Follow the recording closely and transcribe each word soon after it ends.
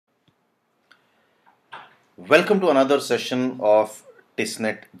Welcome to another session of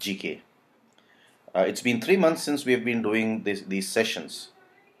TISSNET GK. It's been 3 months since we have been doing these sessions,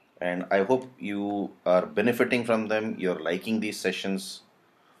 and I hope you are benefiting from them. You're liking these sessions.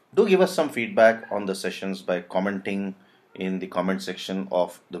 Do give us some feedback on the sessions by commenting in the comment section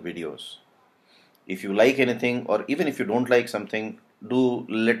of the videos. If you like anything, or even if you don't like something, do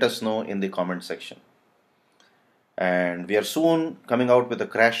let us know in the comment section. And we are soon coming out with a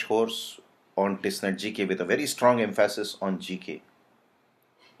crash course on TISSNET GK with a very strong emphasis on GK.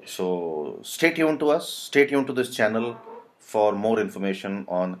 So stay tuned to us, stay tuned to this channel for more information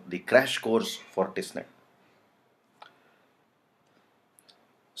on the crash course for TISSNET.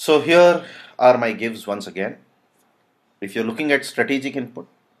 So here are my gives once again. If you're looking at strategic input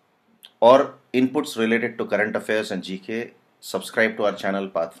or inputs related to current affairs and GK, subscribe to our channel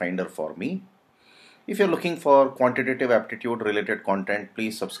Pathfinder for me. If you're looking for quantitative aptitude related content,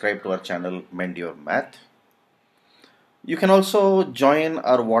 please subscribe to our channel Mend Your Math. You can also join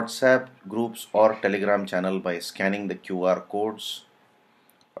our WhatsApp groups or Telegram channel by scanning the QR codes.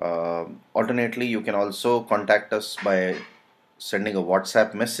 Alternately, you can also contact us by sending a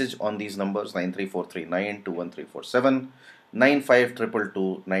WhatsApp message on these numbers 93439 21347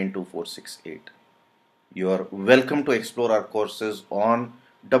 9522 92468. You are welcome to explore our courses on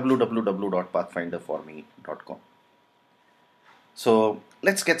www.pathfinderforme.com. So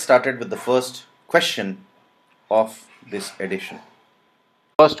let's get started with the first question of this edition.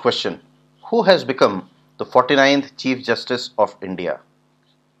 First question: who has become the 49th Chief Justice of India?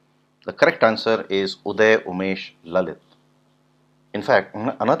 The correct answer is Uday Umesh Lalit. In fact,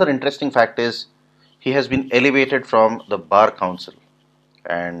 another interesting fact is he has been elevated from the Bar Council,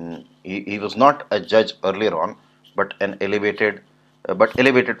 and he was not a judge earlier on, but elevated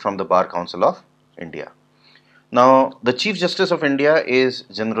from the Bar Council of India. Now, the Chief Justice of India is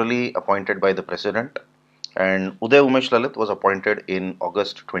generally appointed by the President, and Uday Umesh Lalit was appointed in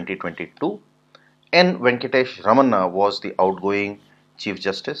August 2022. N. Venkatesh Ramanna was the outgoing Chief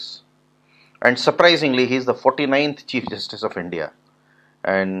Justice, and surprisingly, he is the 49th Chief Justice of India.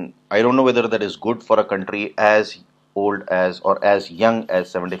 And I don't know whether that is good for a country as old as or as young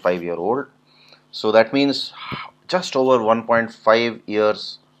as 75-year-old. So that means just over 1.5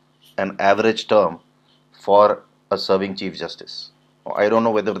 years an average term for a serving Chief Justice. I don't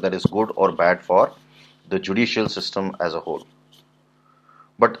know whether that is good or bad for the judicial system as a whole.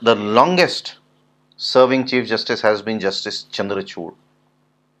 But the longest serving Chief Justice has been Justice Chandrachud.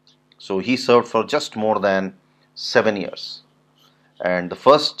 So he served for just more than 7 years. And the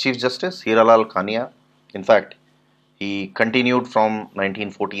first Chief Justice, Hiralal Kania, in fact, he continued from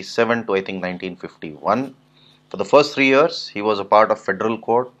 1947 to I think 1951. For the first 3 years, he was a part of Federal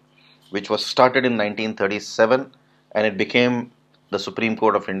Court, which was started in 1937, and it became the Supreme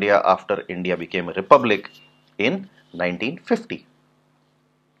Court of India after India became a republic in 1950.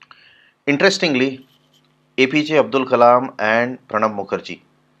 Interestingly, APJ Abdul Kalam and Pranab Mukherjee,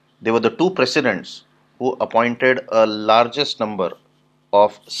 they were the two presidents who appointed a largest number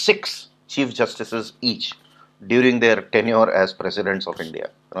of 6 Chief Justices each during their tenure as presidents of India.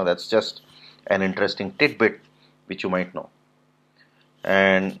 That's just an interesting tidbit which you might know.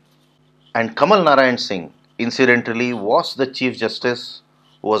 And Kamal Narayan Singh, incidentally, was the Chief Justice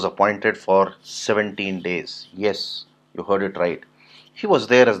who was appointed for 17 days. Yes, you heard it right. He was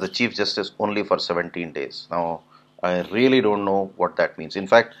there as the Chief Justice only for 17 days. Now, I really don't know what that means. In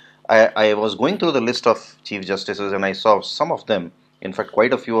fact, I was going through the list of Chief Justices and I saw some of them, in fact,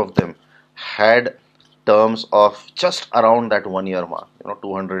 quite a few of them, had terms of just around that 1 year mark.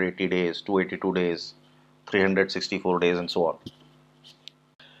 280 days, 282 days, 364 days, and so on.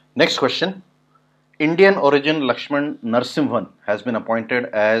 Next question. Indian origin Lakshman Narasimhan has been appointed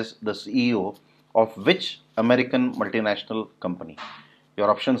as the CEO of which American multinational company? Your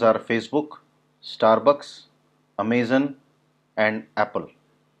options are Facebook, Starbucks, Amazon, and Apple.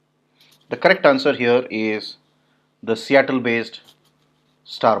 The correct answer here is the Seattle-based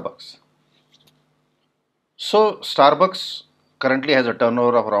Starbucks. So Starbucks currently has a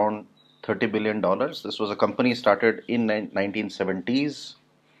turnover of around $30 billion. This was a company started in 1970s.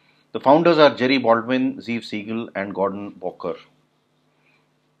 The founders are Jerry Baldwin, Zeev Siegel, and Gordon Walker.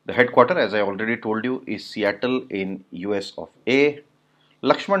 The headquarters, as I already told you, is Seattle in US of A.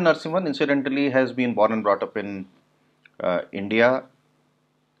 Lakshman Narasimhan, incidentally, has been born and brought up in India,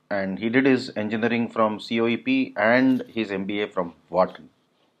 and he did his engineering from COEP and his MBA from Wharton.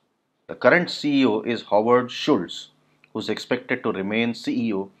 The current CEO is Howard Schultz, who is expected to remain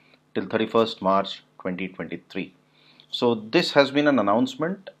CEO till 31st March 2023. So this has been an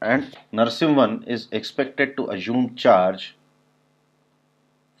announcement, and Narasimhan is expected to assume charge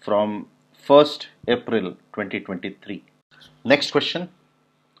from 1st April 2023. Next question.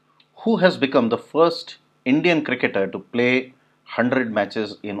 Who has become the first Indian cricketer to play 100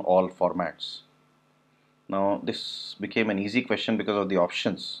 matches in all formats? Now, this became an easy question because of the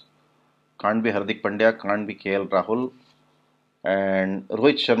options. Can't be Hardik Pandya, can't be KL Rahul, and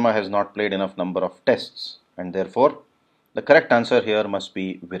Rohit Sharma has not played enough number of tests, and therefore the correct answer here must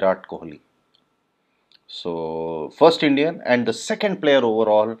be Virat Kohli. So, first Indian and the second player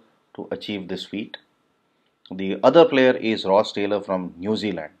overall to achieve this feat. The other player is Ross Taylor from New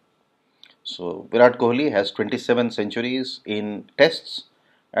Zealand. So, Virat Kohli has 27 centuries in tests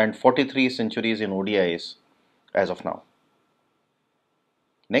and 43 centuries in ODIs as of now.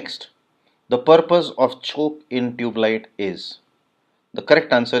 Next, the purpose of choke in tube light is. The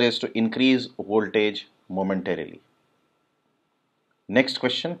correct answer is to increase voltage momentarily. Next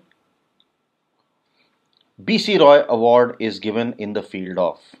question. B.C. Roy Award is given in the field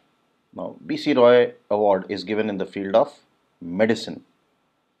of. Now, B.C. Roy Award is given in the field of medicine.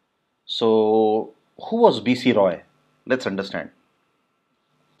 So, who was B.C. Roy? Let's understand.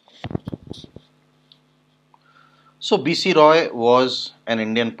 So, B.C. Roy was an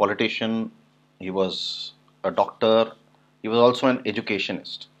Indian politician. He was a doctor. He was also an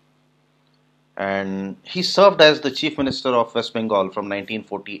educationist. And he served as the Chief Minister of West Bengal from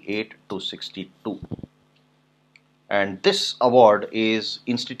 1948 to 62. And this award is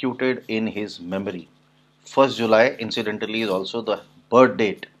instituted in his memory. 1st July, incidentally, is also the birth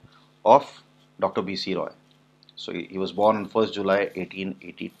date of Dr. B.C. Roy. So he was born on 1st July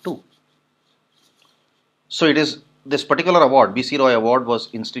 1882. So it is this particular award, B.C. Roy Award, was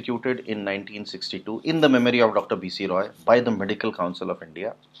instituted in 1962 in the memory of Dr. B.C. Roy by the Medical Council of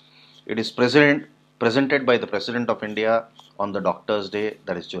India. It is presented by the President of India on the Doctor's Day,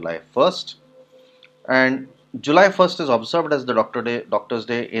 that is July 1st. And July 1st is observed as the Doctor's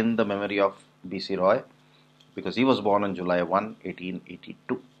Day in the memory of B.C. Roy because he was born on July 1,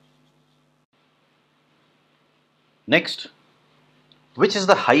 1882. Next, which is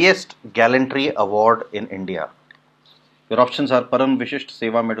the highest gallantry award in India? Your options are Param Vishisht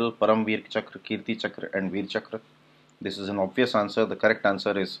Seva Medal, Param Veer Chakra, Kirti Chakra and Veer Chakra. This is an obvious answer. The correct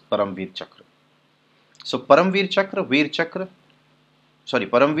answer is Param Veer Chakra. So Param Veer Chakra, Param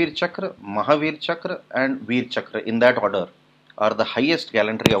Veer Chakra, Mahavir Chakra and Veer Chakra in that order are the highest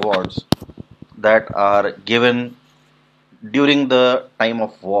gallantry awards that are given during the time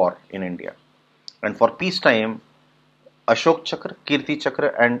of war in India. And for peacetime, Ashok Chakra, Kirti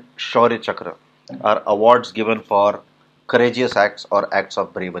Chakra and Shaurya Chakra are awards given for courageous acts or acts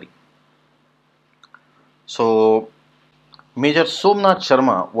of bravery. So, Major Somnath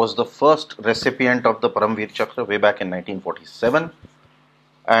Sharma was the first recipient of the Paramveer Chakra way back in 1947,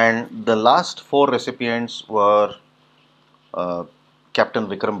 and the last 4 recipients were Captain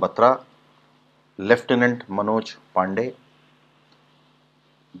Vikram Batra, Lieutenant Manoj Pandey,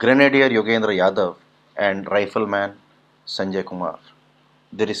 Grenadier Yogendra Yadav and Rifleman Sanjay Kumar.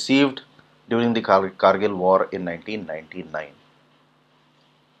 They received during the Kargil War in 1999.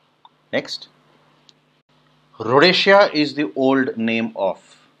 Next. Rhodesia is the old name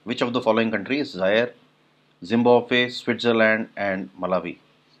of which of the following countries? Zaire, Zimbabwe, Switzerland and Malawi.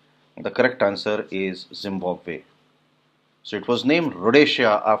 The correct answer is Zimbabwe. So it was named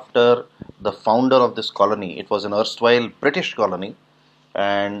Rhodesia after the founder of this colony. It was an erstwhile British colony,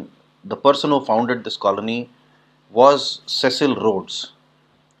 and the person who founded this colony was Cecil Rhodes,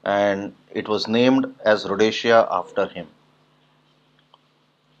 and it was named as Rhodesia after him.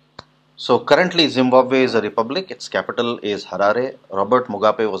 So currently Zimbabwe is a republic. Its capital is Harare. Robert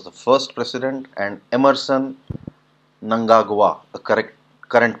Mugabe was the first president, and Emerson Mnangagwa, the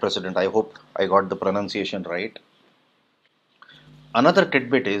current president. I hope I got the pronunciation right. Another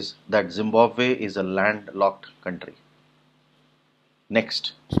tidbit is that Zimbabwe is a landlocked country.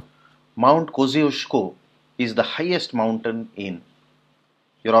 Next, Mount Kosciuszko is the highest mountain in.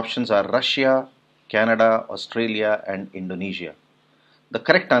 Your options are Russia, Canada, Australia and Indonesia. The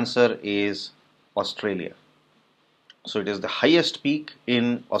correct answer is Australia. So it is the highest peak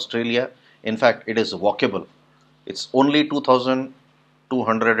in Australia. In fact, it is walkable. It's only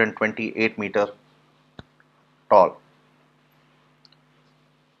 2,228 meters tall.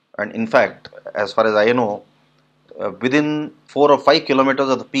 And in fact, as far as I know, within 4 or 5 kilometers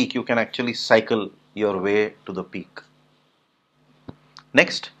of the peak, you can actually cycle your way to the peak.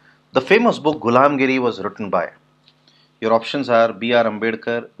 Next, the famous book Gulamgiri was written by. Your options are B.R.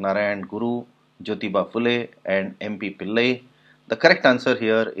 Ambedkar, Narayan Guru, Jyotiba Phule and M.P. Pillai. The correct answer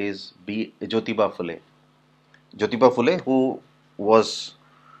here is B. Jyotiba Phule. Jyotiba Phule, who was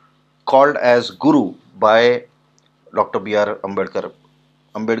called as Guru by Dr. B.R. Ambedkar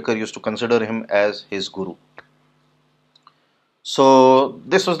Ambedkar used to consider him as his guru. So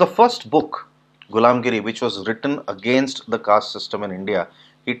this was the first book, Ghulamgiri, which was written against the caste system in India.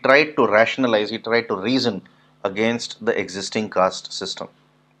 He tried to rationalize, he tried to reason against the existing caste system.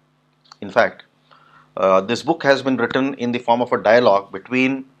 In fact, this book has been written in the form of a dialogue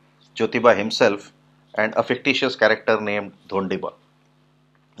between Jyotiba himself and a fictitious character named Dhondiba,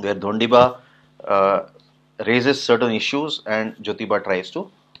 where Dhondiba uh, raises certain issues and Jyotiba tries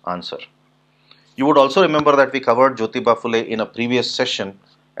to answer. You would also remember that we covered Jyotiba Phule in a previous session,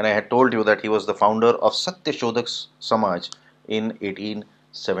 and I had told you that he was the founder of Satya Shodhak Samaj in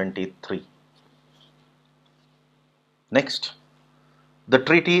 1873. Next, the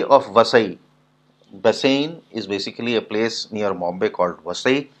Treaty of Vasai. Bassein is basically a place near Bombay called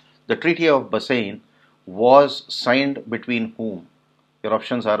Vasai. The Treaty of Bassein was signed between whom? Your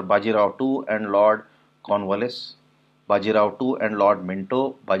options are Bajirao II and Lord Cornwallis, Bajirao II and Lord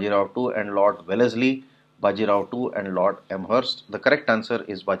Minto, Bajirao II and Lord Wellesley, Bajirao II and Lord Amherst. The correct answer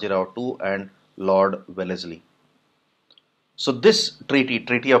is Bajirao II and Lord Wellesley. So this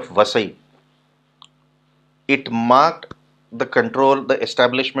Treaty of Vasai, it marked the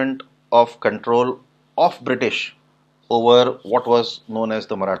establishment of control of British over what was known as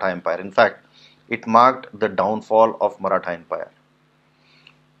the Maratha Empire. In fact, it marked the downfall of Maratha Empire.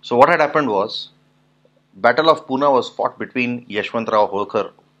 So what had happened was, Battle of Pune was fought between Yashwantrao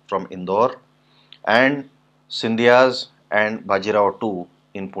Holkar from Indore and Scindias and Bajirao II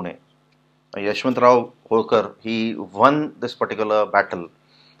in Pune. Yashwantrao Holkar, he won this particular battle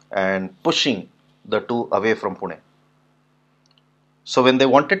and pushing the two away from Pune. So when they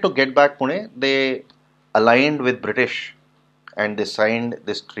wanted to get back Pune, they aligned with British and they signed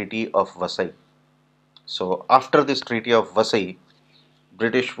this Treaty of Vasai. So after this Treaty of Vasai,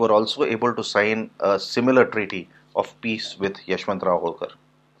 British were also able to sign a similar treaty of peace with Yashwantrao Holkar,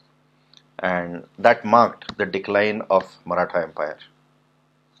 and that marked the decline of Maratha Empire.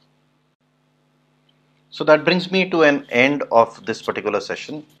 So that brings me to an end of this particular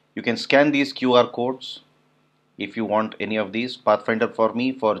session. You can scan these QR codes if you want any of these. Pathfinder for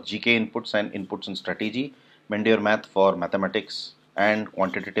me for GK inputs and inputs in strategy, Mendeer Math for mathematics and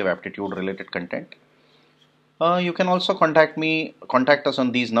quantitative aptitude related content. You can also contact us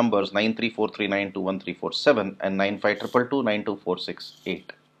on these numbers 934392137 and 9522292468.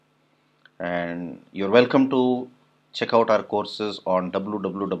 And you're welcome to check out our courses on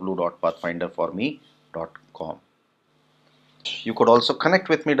www.pathfinderforme.com. You could also connect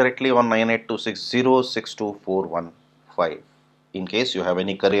with me directly on 9826062415 in case you have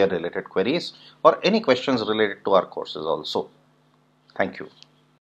any career related queries or any questions related to our courses also. Thank you.